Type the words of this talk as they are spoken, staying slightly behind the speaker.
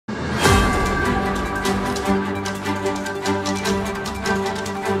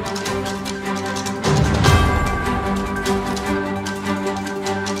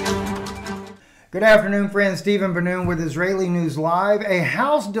Good afternoon, friends. Stephen Benoon with Israeli News Live. A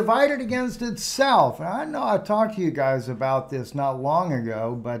house divided against itself. And I know I talked to you guys about this not long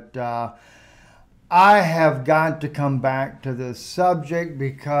ago, but I have got to come back to this subject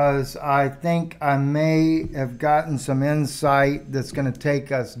because I think I may have gotten some insight that's going to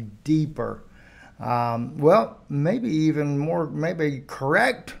take us deeper. Well, maybe even more, maybe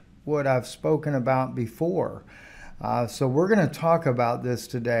correct what I've spoken about before. So we're going to talk about this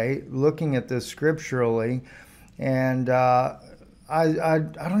today, looking at this scripturally, and I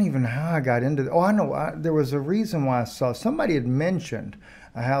don't even know how I got into it. Oh, I know. There was a reason why I saw somebody had mentioned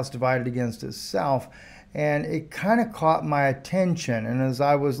a house divided against itself, and it kind of caught my attention. And as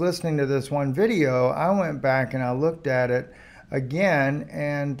I was listening to this one video, I went back and I looked at it again,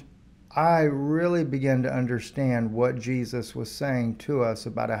 and I really began to understand what Jesus was saying to us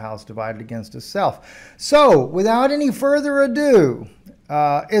about a house divided against itself. So, without any further ado,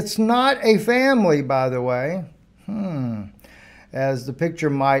 it's not a family, by the way, as the picture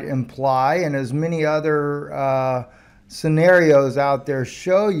might imply, and as many other scenarios out there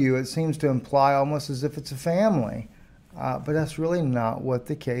show you, it seems to imply almost as if it's a family. But that's really not what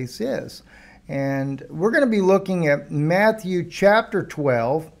the case is. And we're going to be looking at Matthew chapter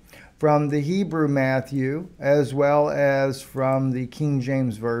 12, from the Hebrew Matthew, as well as from the King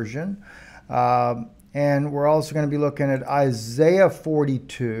James Version. And we're also going to be looking at Isaiah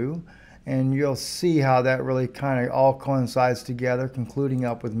 42, and you'll see how that really kind of all coincides together, concluding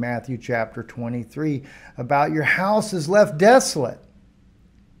up with Matthew chapter 23, about your house is left desolate.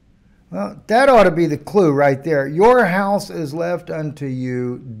 Well, that ought to be the clue right there. Your house is left unto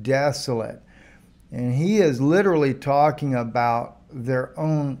you desolate. And he is literally talking about their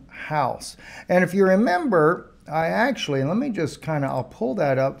own house. And if you remember, let me just I'll pull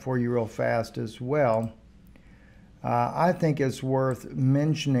that up for you real fast as well. I think it's worth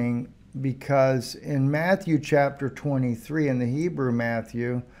mentioning because in Matthew chapter 23, in the Hebrew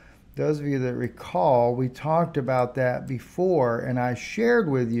Matthew, those of you that recall, we talked about that before, and I shared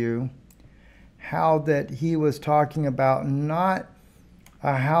with you how that he was talking about not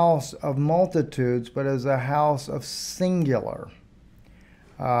a house of multitudes, but as a house of singular.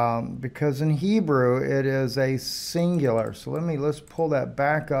 Because in Hebrew it is a singular. So let's pull that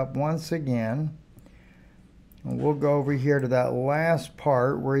back up once again. And we'll go over here to that last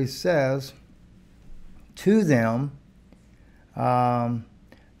part where he says, to them,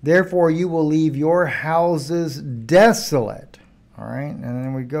 therefore you will leave your houses desolate. All right, and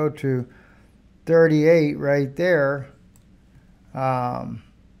then we go to 38 right there.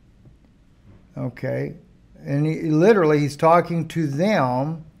 Okay. And he's talking to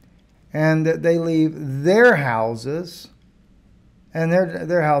them, and that they leave their houses, and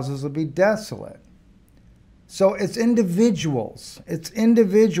their houses will be desolate. So it's individuals. It's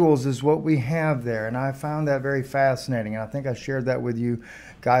individuals is what we have there, and I found that very fascinating. I think I shared that with you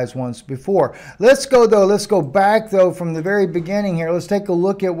guys once before. Let's go back from the very beginning here. Let's take a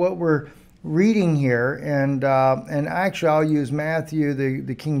look at what we're reading here, and actually I'll use Matthew,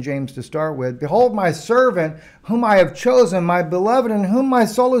 the King James to start with. Behold my servant whom I have chosen, my beloved, in whom my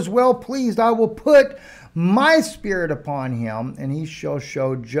soul is well pleased. I will put my spirit upon him, and he shall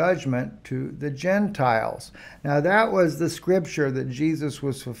show judgment to the Gentiles. Now that was the scripture that Jesus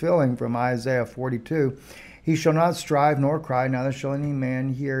was fulfilling from Isaiah 42. He shall not strive nor cry, neither shall any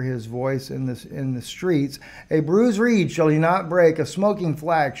man hear his voice in the streets. A bruised reed shall he not break, a smoking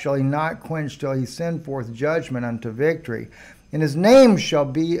flax shall he not quench, till he send forth judgment unto victory. And his name shall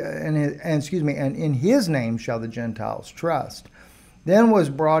be, and in his name shall the Gentiles trust. Then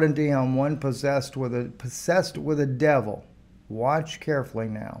was brought unto him one possessed with a devil. Watch carefully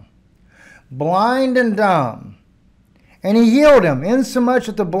now. Blind and dumb. And he healed him, insomuch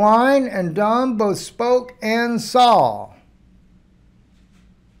that the blind and dumb both spoke and saw.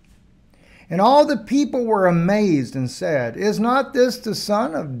 And all the people were amazed and said, is not this the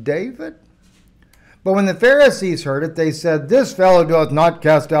son of David? But when the Pharisees heard it, they said, this fellow doth not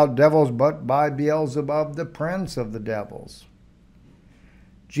cast out devils, but by Beelzebub, the prince of the devils.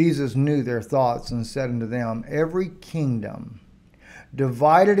 Jesus knew their thoughts and said unto them, every kingdom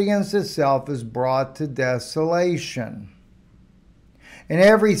divided against itself is brought to desolation. And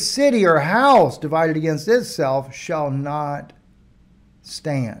every city or house divided against itself shall not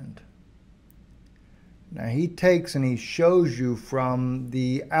stand. Now he takes and he shows you from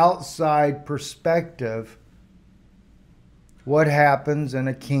the outside perspective what happens in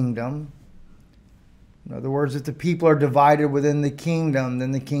a kingdom. In other words, if the people are divided within the kingdom,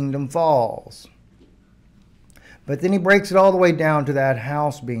 then the kingdom falls. But then he breaks it all the way down to that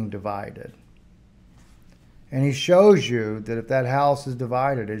house being divided. And he shows you that if that house is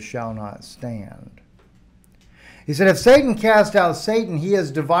divided, it shall not stand. He said, if Satan cast out Satan, he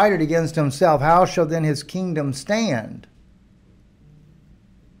is divided against himself. How shall then his kingdom stand?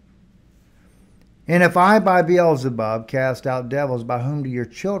 And if I by Beelzebub cast out devils, by whom do your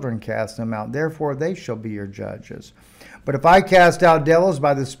children cast them out? Therefore they shall be your judges. But if I cast out devils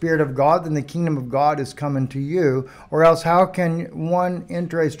by the Spirit of God, then the kingdom of God is coming to you. Or else how can one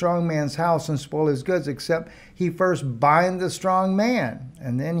enter a strong man's house and spoil his goods, except he first bind the strong man,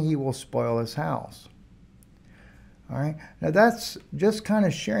 and then he will spoil his house? All right. Now that's just kind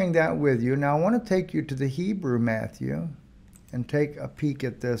of sharing that with you. Now I want to take you to the Hebrew Matthew and take a peek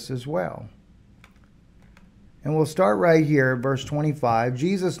at this as well. And we'll start right here, verse 25.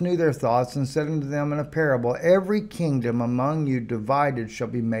 Jesus knew their thoughts and said unto them in a parable, every kingdom among you divided shall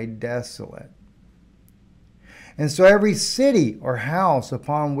be made desolate. And so every city or house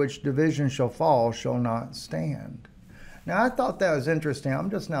upon which division shall fall shall not stand. Now I thought that was interesting. I'm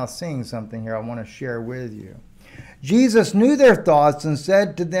just now seeing something here I want to share with you. Jesus knew their thoughts and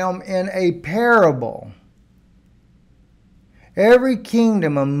said to them in a parable, every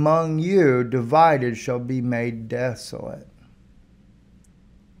kingdom among you divided shall be made desolate.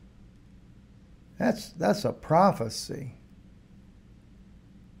 That's a prophecy.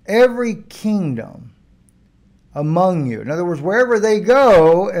 Every kingdom among you. In other words, wherever they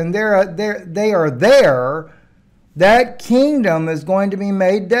go and they are there, that kingdom is going to be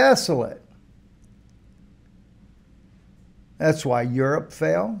made desolate. That's why Europe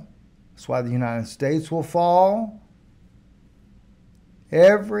fell. That's why the United States will fall.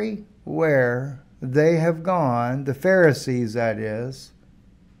 Everywhere they have gone, the Pharisees that is,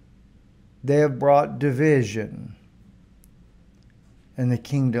 they have brought division. And the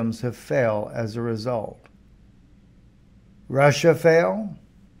kingdoms have fell as a result. Russia fell.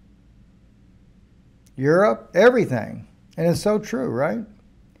 Europe, everything. And it's so true, right?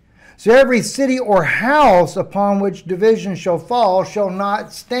 So every city or house upon which division shall fall shall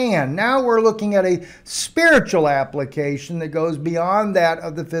not stand. Now we're looking at a spiritual application that goes beyond that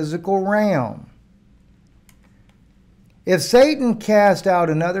of the physical realm. If Satan cast out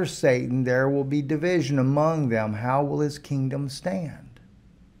another Satan, there will be division among them. How will his kingdom stand?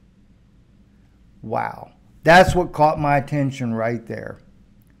 Wow. That's what caught my attention right there.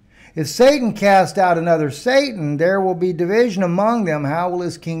 If Satan cast out another Satan, there will be division among them. How will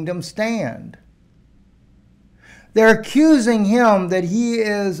his kingdom stand? They're accusing him that he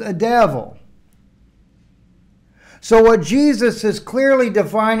is a devil. So what Jesus is clearly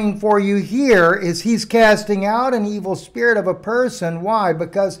defining for you here is he's casting out an evil spirit of a person. Why?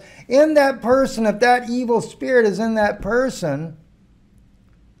 Because in that person, if that evil spirit is in that person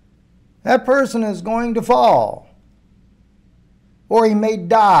is going to fall. Or he may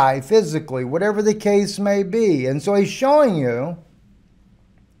die physically, whatever the case may be. And so he's showing you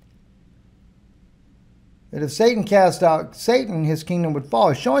that if Satan cast out Satan, his kingdom would fall.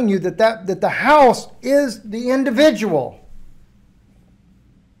 He's showing you that the house is the individual.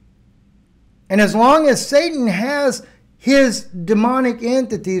 And as long as Satan has his demonic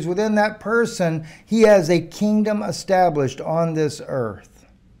entities within that person, he has a kingdom established on this earth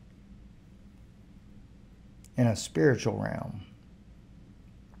in a spiritual realm.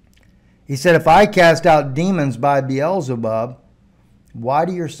 He said, if I cast out demons by Beelzebub, why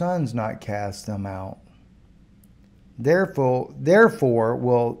do your sons not cast them out? Therefore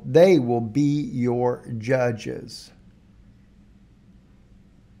they will be your judges.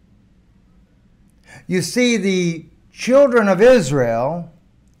 You see, the children of Israel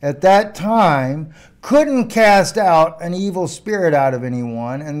at that time couldn't cast out an evil spirit out of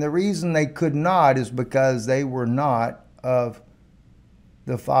anyone, and the reason they could not is because they were not of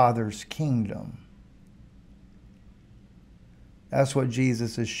the Father's kingdom. That's what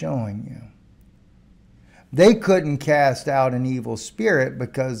Jesus is showing you. They couldn't cast out an evil spirit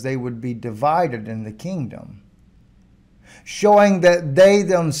because they would be divided in the kingdom, showing that they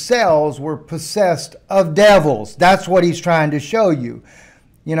themselves were possessed of devils. That's what he's trying to show you.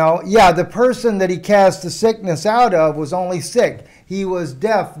 You know, yeah, the person that he cast the sickness out of was only sick. He was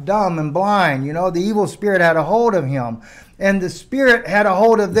deaf, dumb, and blind. You know, the evil spirit had a hold of him. And the spirit had a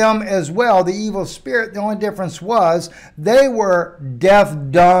hold of them as well. The evil spirit, the only difference was they were deaf,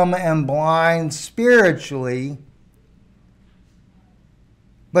 dumb, and blind spiritually.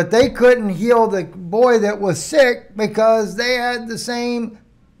 But they couldn't heal the boy that was sick because they had the same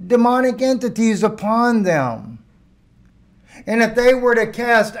demonic entities upon them. And if they were to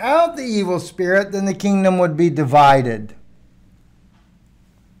cast out the evil spirit, then the kingdom would be divided.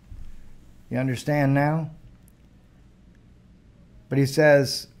 You understand now? But he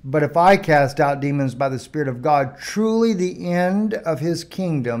says, but if I cast out demons by the Spirit of God, truly the end of his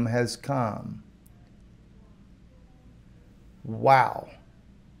kingdom has come. Wow.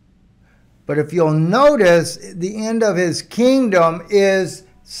 But if you'll notice, the end of his kingdom is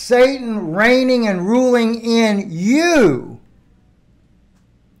Satan reigning and ruling in you.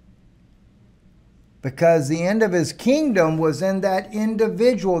 Because the end of his kingdom was in that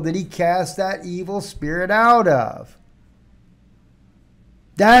individual that he cast that evil spirit out of.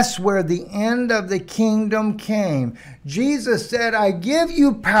 That's where the end of the kingdom came. Jesus said, I give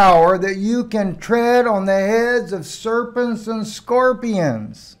you power that you can tread on the heads of serpents and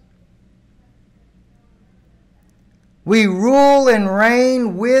scorpions. We rule and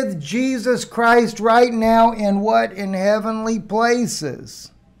reign with Jesus Christ right now in what? In heavenly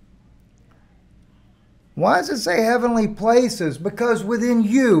places. Why does it say heavenly places? Because within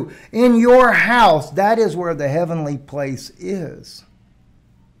you, in your house, that is where the heavenly place is.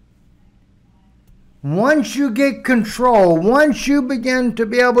 Once you get control, once you begin to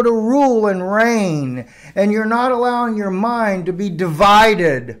be able to rule and reign, and you're not allowing your mind to be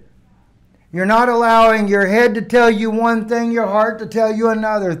divided, you're not allowing your head to tell you one thing, your heart to tell you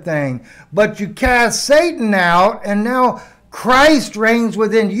another thing, but you cast Satan out, and now Christ reigns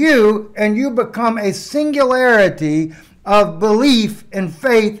within you, and you become a singularity of belief and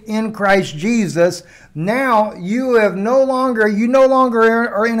faith in Christ Jesus. Now you no longer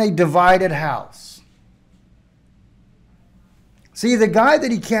are in a divided house. See, the guy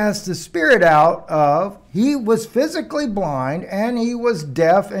that he cast the spirit out of, he was physically blind, and he was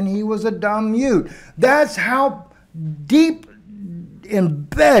deaf, and he was a dumb mute. That's how deep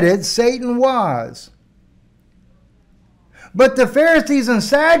embedded Satan was. But the Pharisees and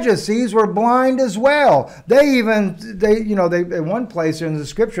Sadducees were blind as well. They in one place in the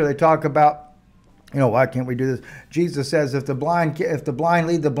scripture, they talk about, why can't we do this? Jesus says, if the blind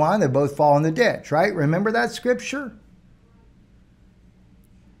lead the blind, they both fall in the ditch, right? Remember that scripture?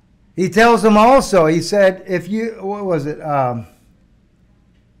 He tells them also, he said, what was it? Oh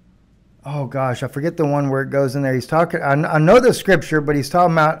gosh, I forget the one where it goes in there. He's talking, I know the scripture, but he's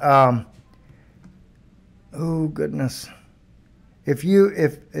talking about, oh goodness. If you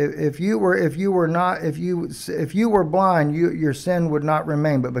were blind, your sin would not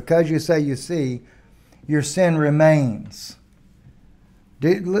remain. But because you say you see, your sin remains.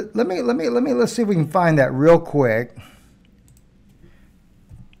 Let's see if we can find that real quick.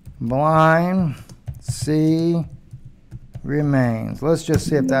 Blind, see, remains. Let's just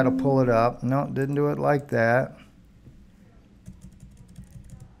see if that'll pull it up. No, didn't do it like that.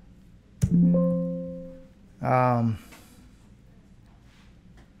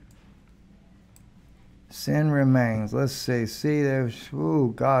 Sin remains. Let's see. See, there's, oh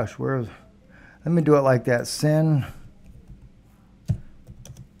gosh, let me do it like that. Sin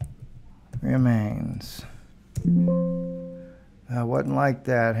remains. Wasn't like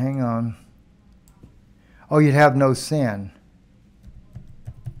that. Hang on. Oh, you'd have no sin.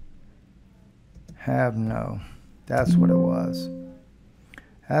 Have no. That's what it was.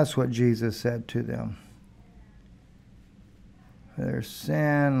 That's what Jesus said to them. There's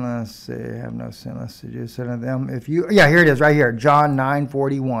sin. Let's see. Have no sin. Let's see. Jesus said to them, here it is right here. John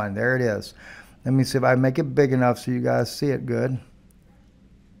 9:41. There it is. Let me see if I make it big enough so you guys see it good.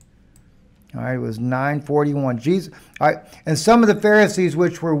 All right, it was 9:41. Jesus. All right, and some of the Pharisees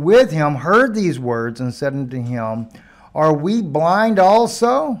which were with him heard these words and said unto him, are we blind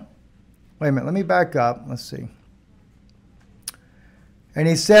also? Wait a minute, let me back up. Let's see. And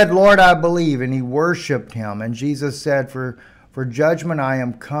he said, Lord, I believe. And he worshipped him. And Jesus said, For judgment I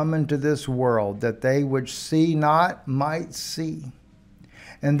am come into this world, that they which see not might see,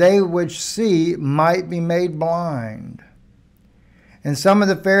 and they which see might be made blind. And some of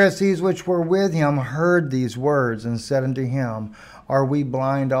the Pharisees which were with him heard these words and said unto him, are we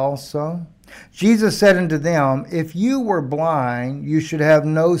blind also? Jesus said unto them, if you were blind, you should have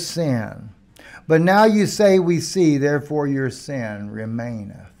no sin. But now you say we see, therefore your sin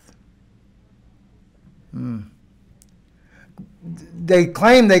remaineth. They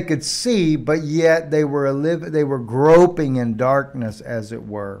claimed they could see, but yet they were groping in darkness, as it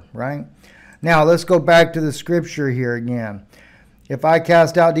were, right? Now let's go back to the scripture here again. If I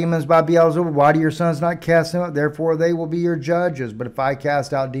cast out demons by Beelzebub, why do your sons not cast them out? Therefore they will be your judges. But if I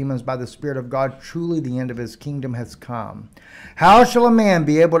cast out demons by the Spirit of God, truly the end of his kingdom has come. How shall a man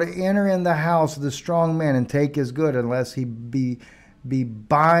be able to enter in the house of the strong man and take his good unless he bind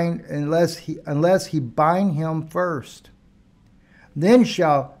him first? Then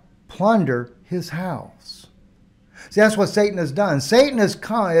shall plunder his house. See, that's what Satan has done. Satan is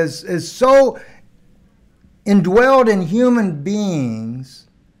so indwelled in human beings,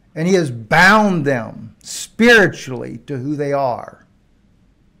 and he has bound them spiritually to who they are.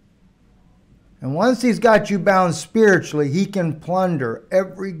 And once he's got you bound spiritually, he can plunder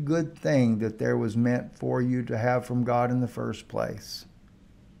every good thing that there was meant for you to have from God in the first place.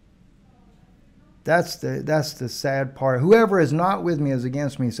 That's the sad part. Whoever is not with me is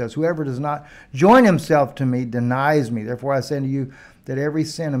against me, he says. Whoever does not join himself to me denies me. Therefore I say to you that every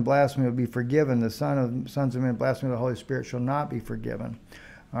sin and blasphemy will be forgiven. The sons of men blasphemy of the Holy Spirit shall not be forgiven.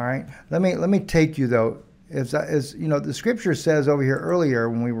 All right. Let me take you though. As you know, the scripture says over here earlier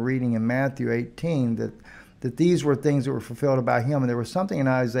when we were reading in Matthew 18 that these were things that were fulfilled about him. And there was something in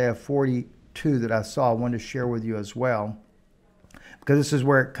Isaiah 42 that I saw. I wanted to share with you as well, because this is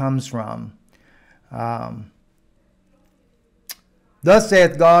where it comes from. Thus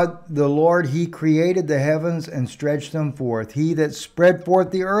saith God the Lord, he created the heavens and stretched them forth. He that spread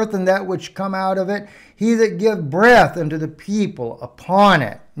forth the earth and that which come out of it. He that give breath unto the people upon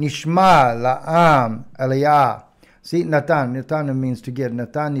it. Nishma la'am aliyah. See, Natan means to give.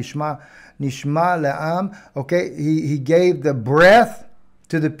 Natan nishma la'am. Okay, he gave the breath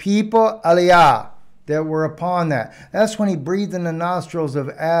to the people, aliyah, that were upon that. That's when he breathed in the nostrils of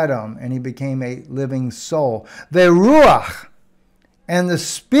Adam and he became a living soul. The ruach, and the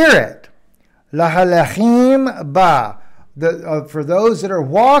spirit, lahalachim ba, for those that are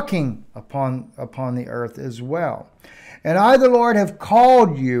walking upon the earth as well. And I, the Lord, have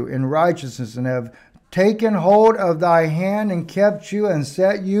called you in righteousness and have taken hold of thy hand and kept you and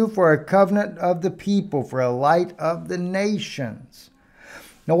set you for a covenant of the people, for a light of the nations.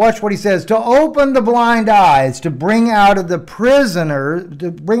 Now watch what he says. To open the blind eyes, to bring out the prisoners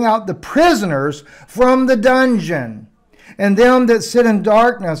from the dungeon, and them that sit in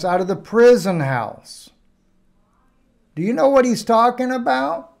darkness out of the prison house. Do you know what he's talking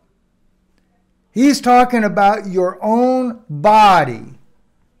about? He's talking about your own body.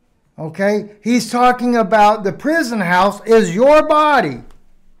 Okay? He's talking about the prison house is your body.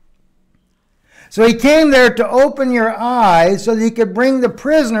 So he came there to open your eyes so that he could bring the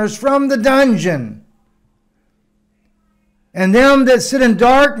prisoners from the dungeon. And them that sit in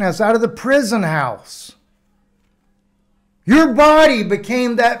darkness out of the prison house. Your body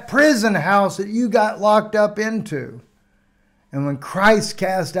became that prison house that you got locked up into. And when Christ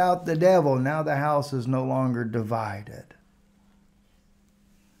cast out the devil, now the house is no longer divided.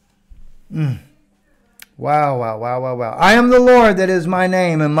 Wow, wow, wow, wow, wow. I am the Lord, that is my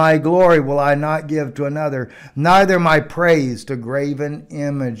name, and my glory will I not give to another, neither my praise to graven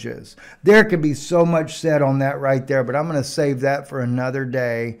images. There could be so much said on that right there, but I'm going to save that for another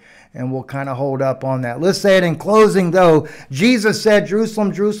day, and we'll kind of hold up on that. Let's say it in closing, though. Jesus said,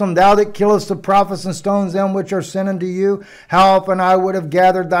 Jerusalem, Jerusalem, thou that killest the prophets and stones them which are sent unto you, how often I would have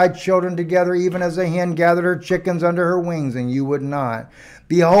gathered thy children together, even as a hen gathered her chickens under her wings, and you would not.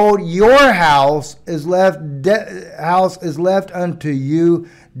 Behold, your house is left unto you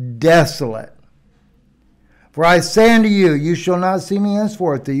desolate. For I say unto you, you shall not see me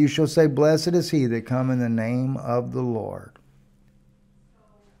henceforth, that you shall say, blessed is he that come in the name of the Lord.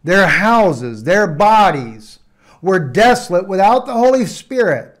 Their houses, their bodies were desolate without the Holy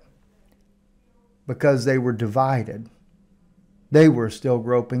Spirit because they were divided. They were still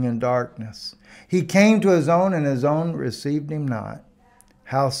groping in darkness. He came to his own, and his own received him not.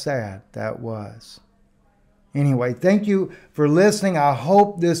 How sad that was. Anyway, thank you for listening. I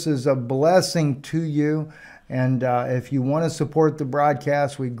hope this is a blessing to you. And if you want to support the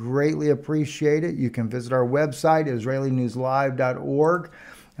broadcast, we greatly appreciate it. You can visit our website, IsraeliNewsLive.org.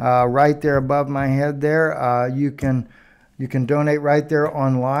 Right there above my head there, you can donate right there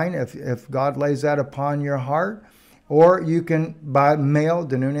online if God lays that upon your heart. Or you can by mail,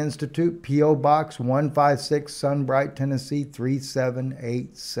 Danoon Institute, P.O. Box 156, Sunbright, Tennessee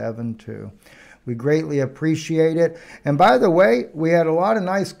 37872. We greatly appreciate it. And by the way, we had a lot of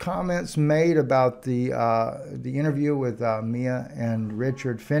nice comments made about the interview with Mia and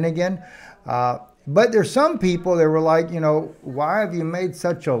Richard Finnegan. But there's some people that were like, why have you made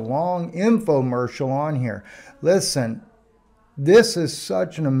such a long infomercial on here? Listen. This is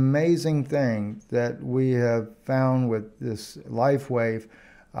such an amazing thing that we have found with this LifeWave.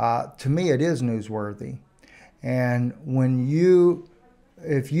 To me, it is newsworthy. And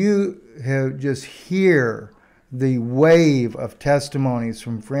if you have just hear the wave of testimonies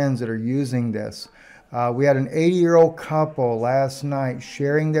from friends that are using this. We had an 80-year-old couple last night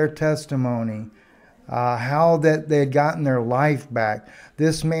sharing their testimony, how that they had gotten their life back.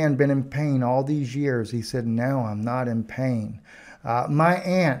 This man been in pain all these years. He said, now I'm not in pain. My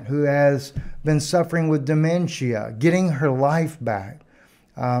aunt, who has been suffering with dementia, getting her life back.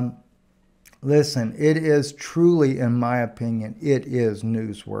 Listen, it is truly, in my opinion, it is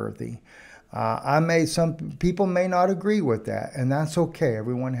newsworthy. Some people may not agree with that, and that's okay.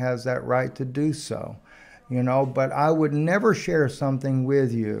 Everyone has that right to do so, but I would never share something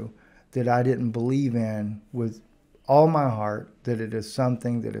with you that I didn't believe in with all my heart, that it is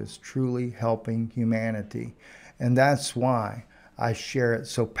something that is truly helping humanity. And that's why I share it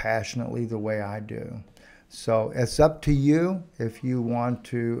so passionately the way I do. So it's up to you if you want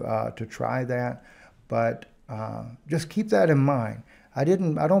to try that, but just keep that in mind. I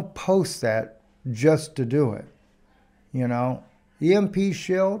don't post that just to do it. EMP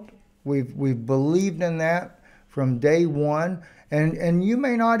Shield, we've believed in that from day one, and you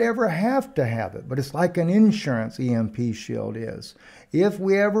may not ever have to have it, but it's like an insurance. EMP Shield is. If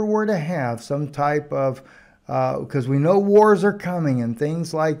we ever were to have some type of because we know wars are coming and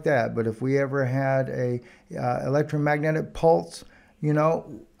things like that, but if we ever had a electromagnetic pulse,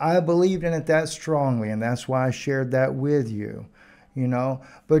 I believed in it that strongly, and that's why I shared that with you.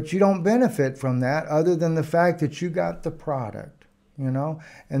 But you don't benefit from that other than the fact that you got the product.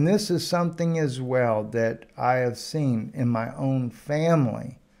 And this is something as well that I have seen in my own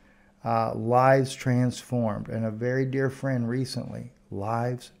family, lives transformed, and a very dear friend recently,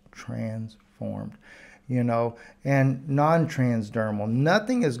 lives transformed. And non-transdermal.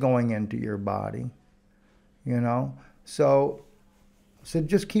 Nothing is going into your body, So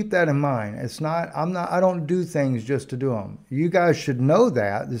just keep that in mind. I don't do things just to do them. You guys should know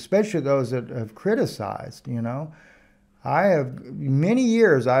that, especially those that have criticized, I have many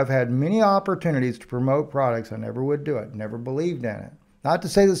years, I've had many opportunities to promote products. I never would do it, never believed in it. Not to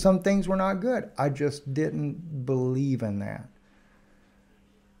say that some things were not good. I just didn't believe in that.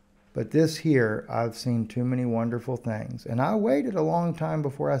 But this here, I've seen too many wonderful things. And I waited a long time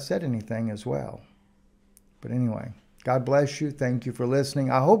before I said anything as well. But anyway, God bless you. Thank you for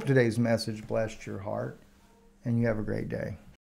listening. I hope today's message blessed your heart. And you have a great day.